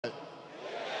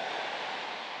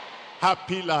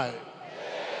happy life,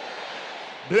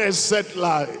 blessed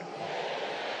life.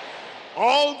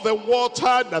 All the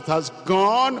water that has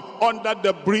gone under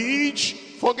the bridge,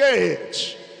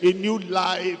 forget. A new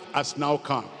life has now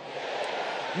come.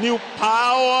 New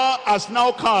power has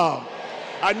now come.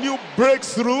 A new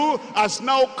breakthrough has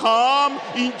now come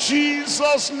in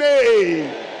Jesus'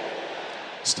 name.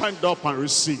 Stand up and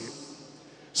receive.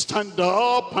 Stand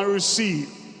up and receive.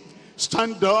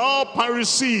 Stand up and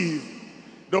receive.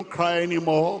 Don't cry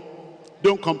anymore.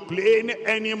 Don't complain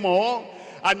anymore.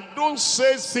 And don't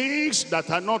say things that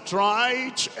are not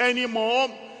right anymore.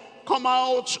 Come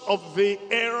out of the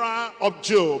era of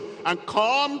Job and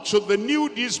come to the new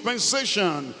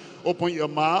dispensation. Open your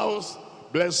mouth.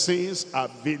 Blessings are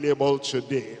available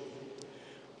today.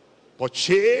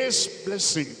 Purchase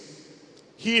blessing,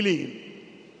 healing,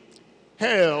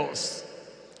 health,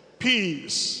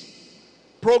 peace,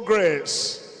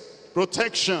 progress,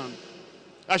 protection,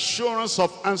 assurance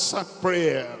of answered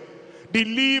prayer,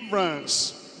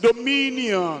 deliverance,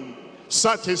 dominion,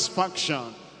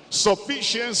 satisfaction,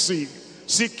 sufficiency,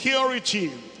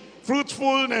 security,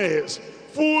 fruitfulness,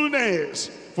 fullness,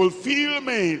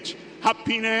 fulfillment,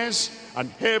 happiness, and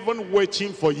heaven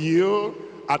waiting for you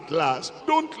at last.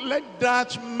 Don't let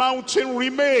that mountain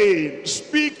remain.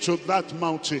 Speak to that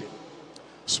mountain.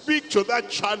 Speak to that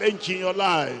challenge in your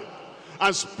life.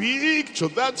 And speak to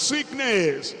that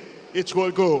sickness. It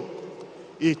will go.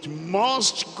 It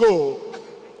must go.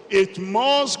 It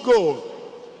must go.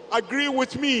 Agree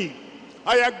with me.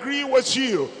 I agree with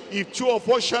you. If two of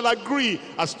us shall agree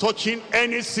as touching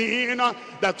anything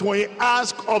that we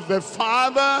ask of the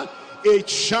Father, it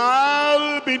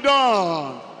shall be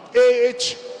done.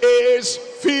 It is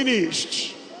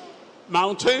finished.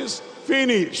 Mountains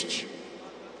finished.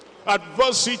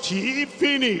 Adversity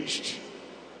finished.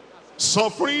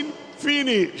 Suffering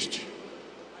finished.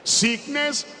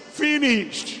 Sickness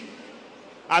finished.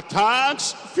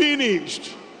 Attacks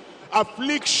finished.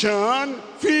 Affliction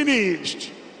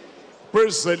finished.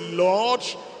 Praise the Lord.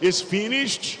 Is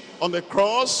finished on the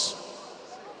cross.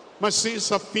 My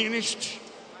sins are finished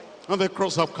on the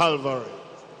cross of Calvary.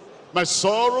 My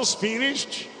sorrows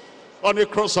finished on the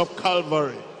cross of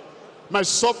Calvary. My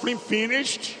suffering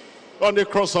finished on the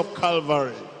cross of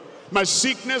Calvary. My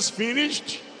sickness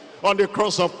finished on the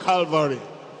cross of Calvary.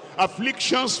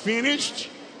 Afflictions finished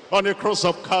on the cross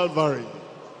of Calvary.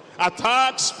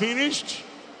 Attacks finished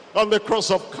on the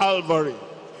cross of Calvary.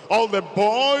 All the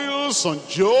boils on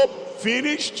Job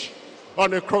finished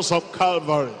on the cross of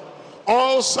Calvary.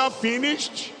 Ulcer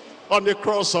finished on the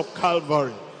cross of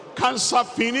Calvary. Cancer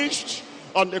finished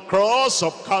on the cross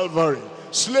of Calvary.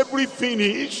 Slavery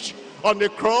finished on the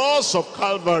cross of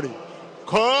Calvary.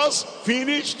 Curse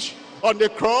finished on the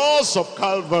cross of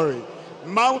Calvary.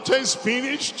 Mountains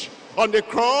finished on the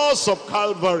cross of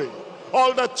Calvary.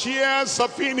 All the tears are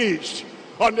finished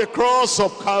on the cross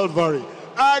of Calvary.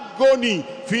 Agony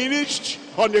finished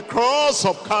on the cross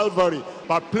of Calvary.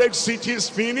 Perplexity is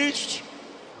finished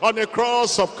on the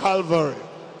cross of Calvary.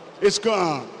 It's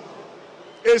gone.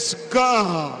 It's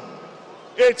gone.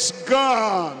 It's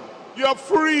gone. You're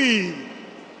free.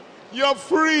 You're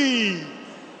free.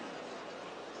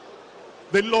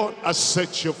 The Lord has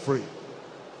set you free.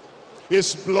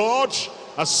 His blood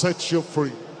has set you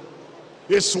free.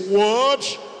 His word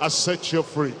has set you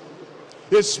free.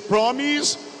 His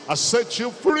promise has set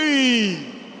you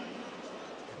free.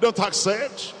 Don't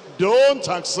accept. Don't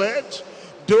accept.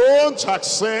 Don't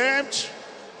accept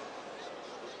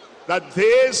that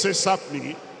this is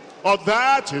happening or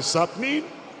that is happening.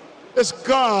 It's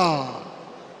gone.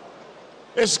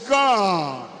 It's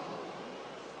gone.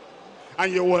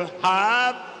 And you will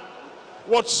have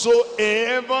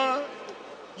whatsoever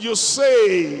you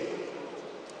say.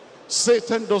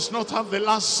 Satan does not have the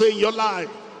last say in your life.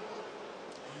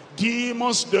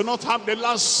 Demons do not have the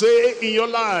last say in your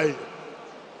life.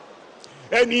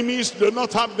 Enemies do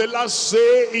not have the last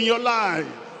say in your life.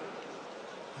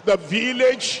 The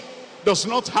village does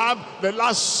not have the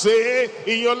last say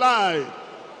in your life.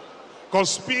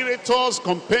 Conspirators,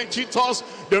 competitors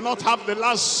do not have the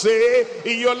last say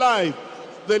in your life.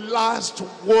 The last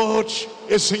word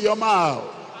is in your mouth.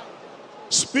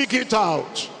 Speak it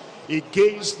out.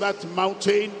 Against that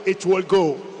mountain, it will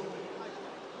go.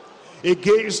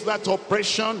 Against that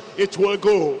oppression, it will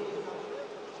go.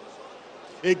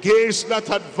 Against that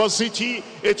adversity,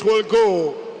 it will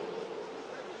go.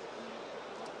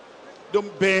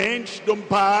 Don't bend, don't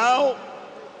bow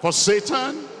for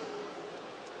Satan.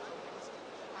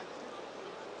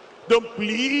 Don't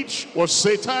plead for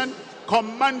Satan.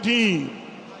 Command him.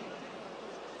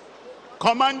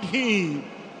 Command him.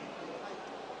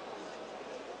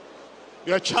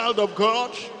 You're a child of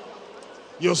God.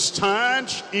 You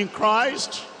stand in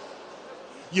Christ.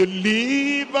 You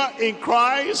live in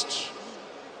Christ.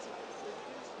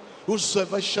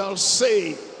 Whosoever shall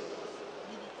say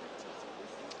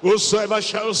unto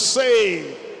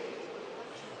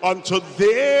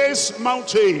this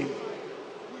mountain,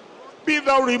 be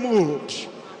thou removed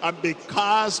and be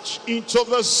cast into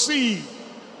the sea,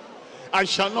 and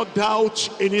shall not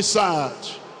doubt in his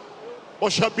heart,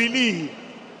 but shall believe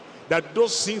that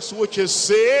those things which he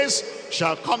says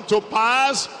shall come to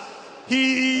pass,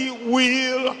 he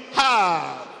will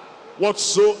have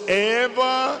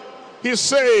whatsoever he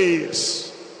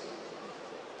says.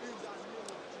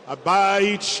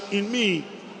 Abide in me.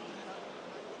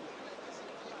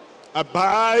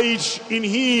 Abide in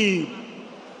him.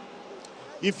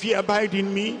 If ye abide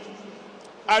in me,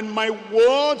 and my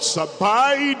words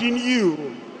abide in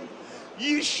you,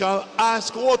 ye shall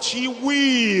ask what ye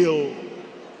will,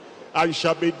 and it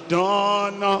shall be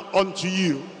done unto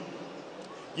you.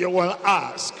 You will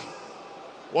ask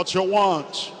what you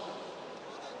want,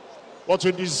 what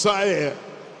you desire,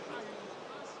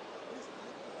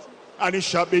 and it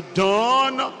shall be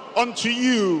done unto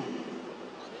you.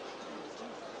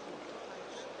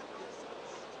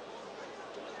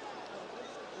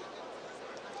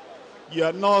 You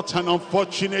are not an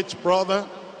unfortunate brother.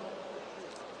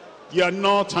 You are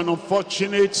not an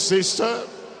unfortunate sister.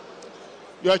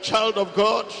 You are a child of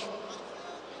God,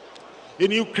 a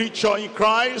new creature in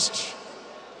Christ.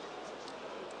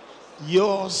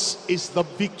 Yours is the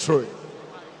victory.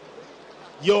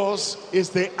 Yours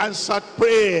is the answered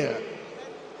prayer.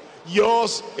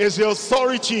 Yours is the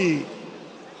authority.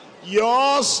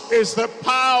 Yours is the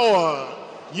power.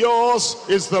 Yours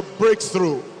is the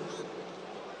breakthrough.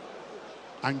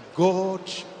 And God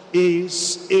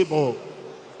is able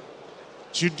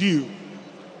to do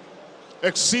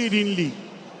exceedingly,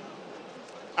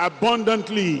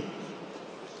 abundantly,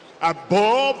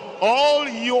 above all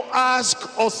you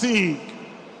ask or think,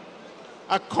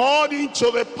 according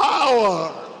to the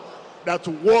power that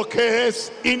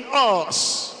worketh in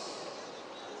us.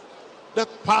 That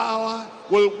power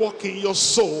will work in your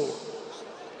soul,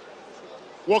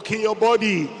 work in your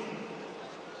body,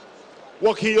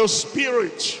 work in your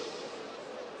spirit,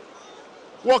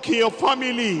 work in your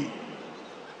family,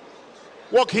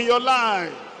 work in your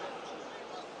life,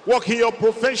 work in your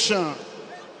profession,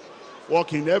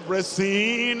 work in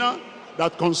everything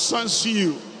that concerns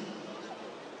you.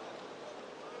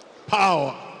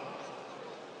 Power,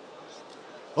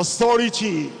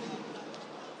 authority,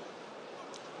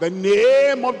 the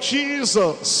name of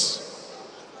Jesus,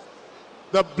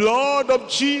 the blood of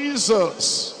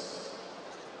Jesus,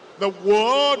 the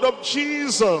word of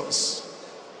Jesus.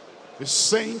 He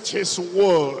sent his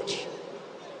word,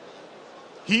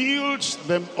 healed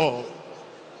them all,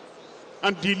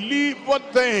 and delivered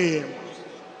them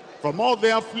from all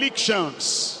their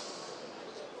afflictions.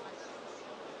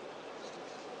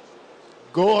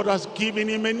 God has given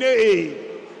him a name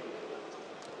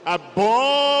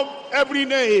above every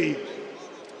name,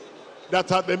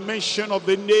 that at the mention of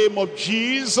the name of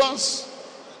Jesus,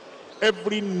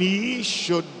 every knee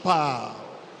should bow.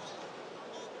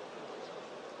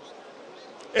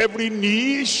 Every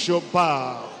knee should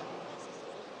bow.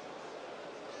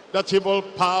 That evil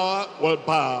power will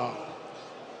bow.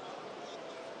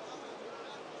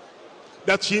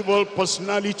 That evil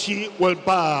personality will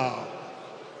bow.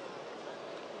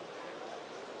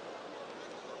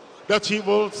 That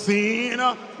evil thing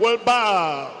will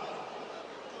bow.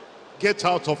 Get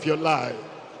out of your life.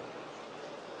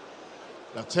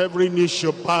 That every knee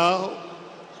should bow,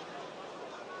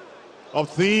 of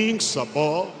things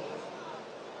above,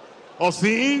 of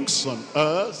things on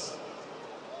earth,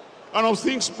 and of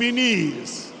things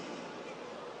beneath,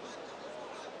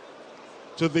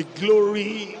 to the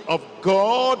glory of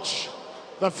God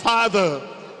the Father.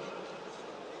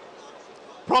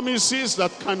 Promises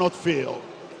that cannot fail.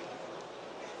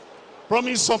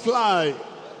 Promise of life.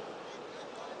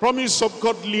 Promise of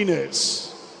godliness.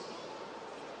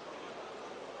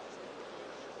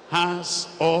 Has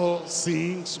all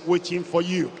things waiting for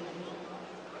you.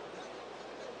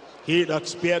 He that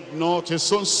spared not his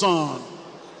own son,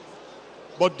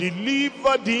 but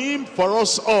delivered him for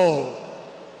us all,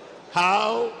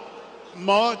 how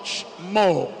much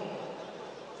more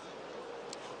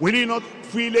will he not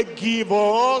freely give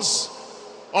us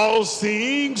all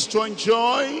things to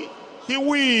enjoy? He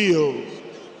will.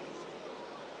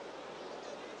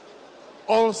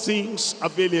 All things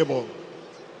available.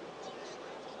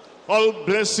 All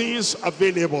blessings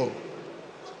available.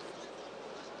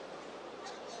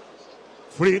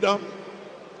 Freedom,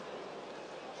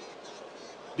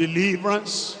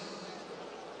 deliverance,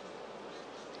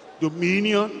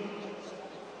 dominion,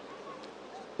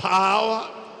 power,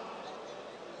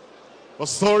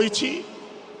 authority,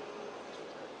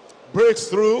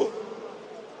 breakthrough,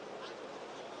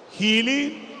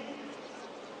 healing,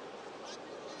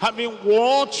 having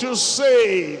what you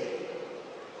say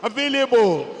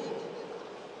available.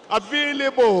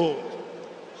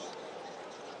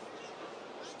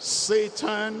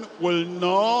 Satan will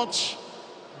not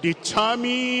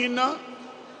determine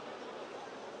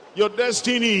your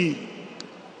destiny.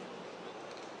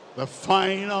 The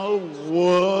final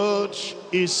word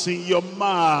is in your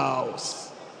mouth.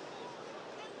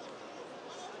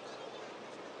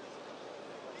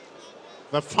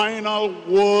 The final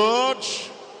word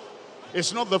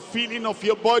is not the feeling of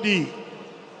your body.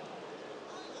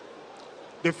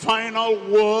 The final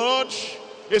word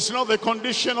is not the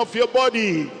condition of your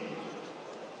body.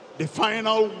 The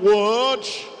final word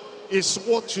is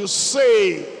what you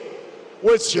say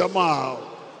with your mouth.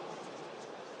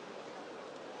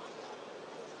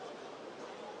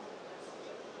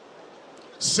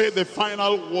 Say the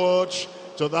final word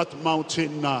to that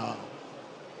mountain now.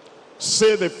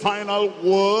 Say the final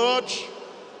word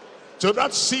to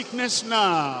that sickness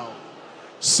now.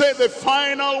 Say the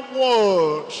final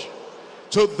word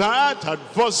to that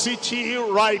adversity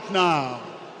right now.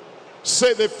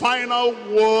 Say the final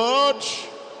word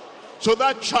to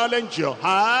that challenge you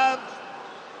have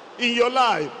in your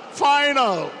life.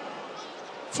 Final,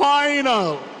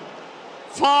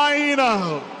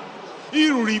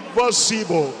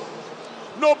 irreversible.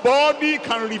 Nobody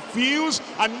can refuse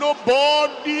and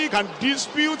nobody can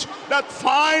dispute that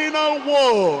final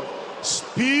word.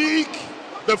 Speak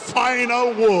the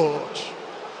final word.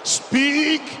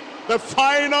 Speak the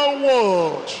final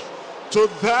word to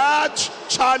that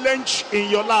challenge in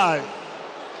your life.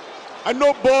 And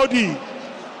nobody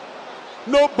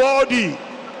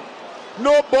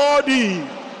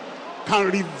can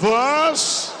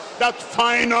reverse that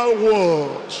final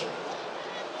word.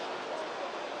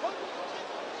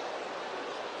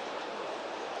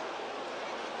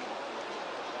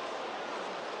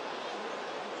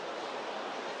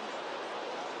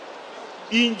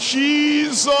 In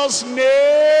Jesus'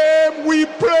 name we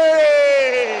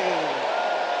pray.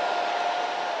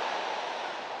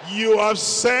 You have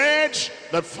said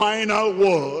the final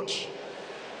word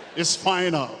is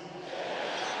final.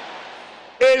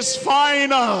 It's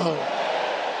final.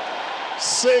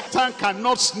 Satan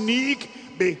cannot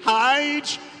sneak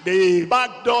behind the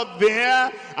back door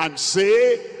there and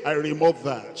say, I remove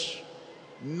that.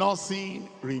 Nothing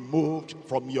removed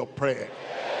from your prayer.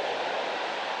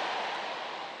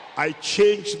 I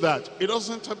change that. It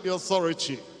doesn't have the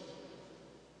authority.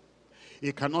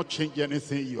 It cannot change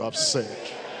anything you have said.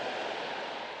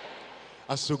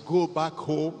 As you go back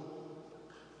home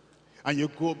and you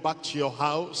go back to your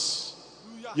house,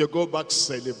 you go back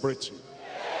celebrating.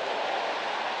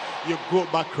 You go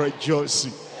back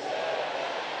rejoicing.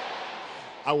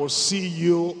 I will see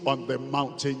you on the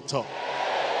mountaintop.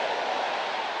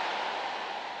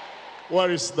 Where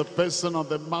is the person on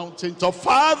the mountaintop?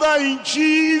 Father, in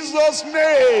Jesus'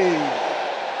 name,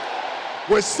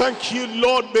 we thank you,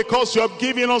 Lord, because you have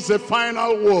given us the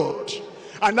final word.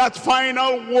 And that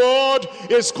final word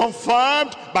is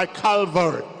confirmed by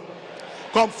Calvary,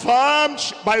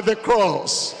 confirmed by the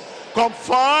cross,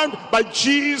 confirmed by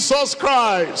Jesus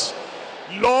Christ.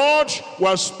 Lord, we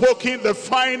have spoken the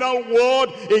final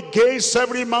word against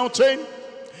every mountain,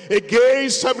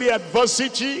 against every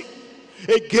adversity,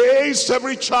 against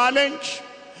every challenge,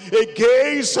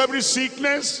 against every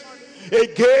sickness,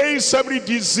 against every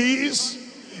disease,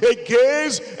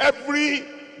 against every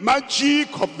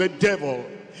magic of the devil,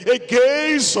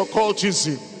 against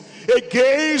occultism,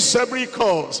 against every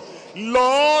cause.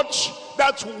 Lord,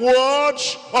 that word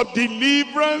of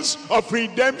deliverance, of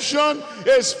redemption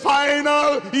is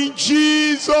final in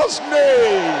Jesus'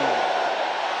 name.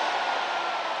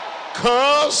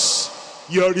 Curse,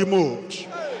 you're removed.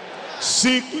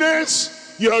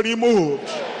 Sickness, you're removed.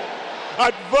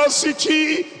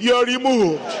 Adversity, you're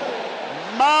removed.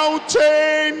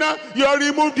 Mountain, you're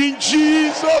removed in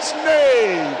Jesus'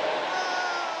 name.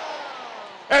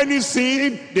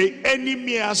 Anything the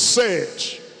enemy has said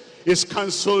is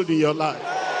cancelled in your life.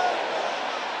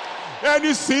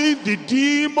 Anything the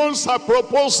demons are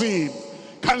proposing,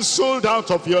 cancelled out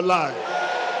of your life.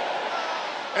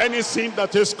 Anything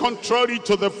that is contrary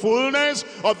to the fullness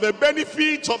of the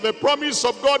benefit of the promise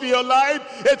of God in your life,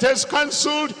 it is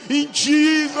cancelled in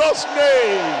Jesus'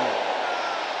 name.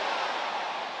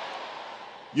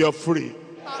 You're free.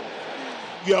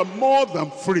 You're more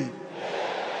than free.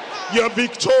 You're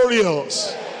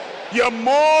victorious. You're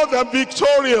more than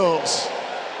victorious.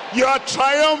 You're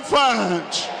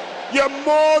triumphant. You're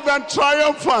more than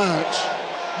triumphant.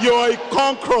 You're a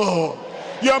conqueror.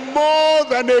 You're more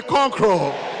than a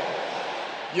conqueror.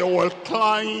 You will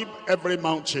climb every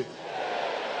mountain.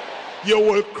 You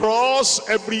will cross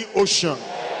every ocean.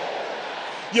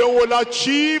 You will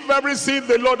achieve everything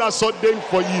the Lord has ordained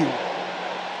for you.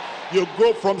 You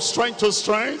go from strength to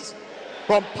strength,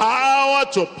 from power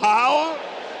to power,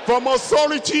 from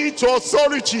authority to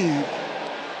authority.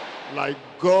 Like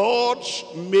God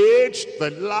made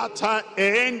the latter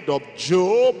end of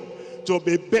Job to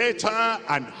be better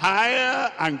and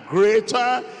higher and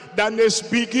greater than his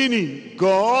beginning,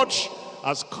 God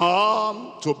has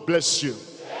come to bless you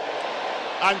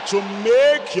and to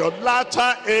make your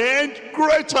latter end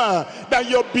greater than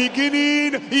your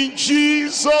beginning, in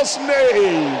Jesus'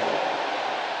 name.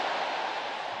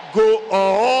 Go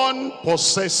on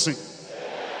possessing.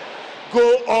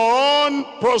 Go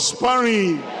on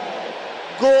prospering.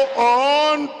 Go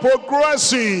on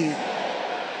progressing.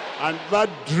 And that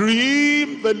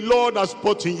dream the Lord has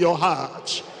put in your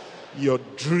heart, your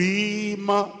dream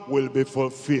will be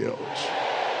fulfilled.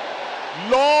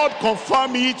 Lord,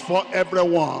 confirm it for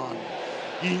everyone.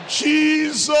 In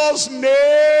Jesus'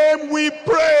 name we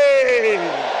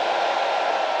pray.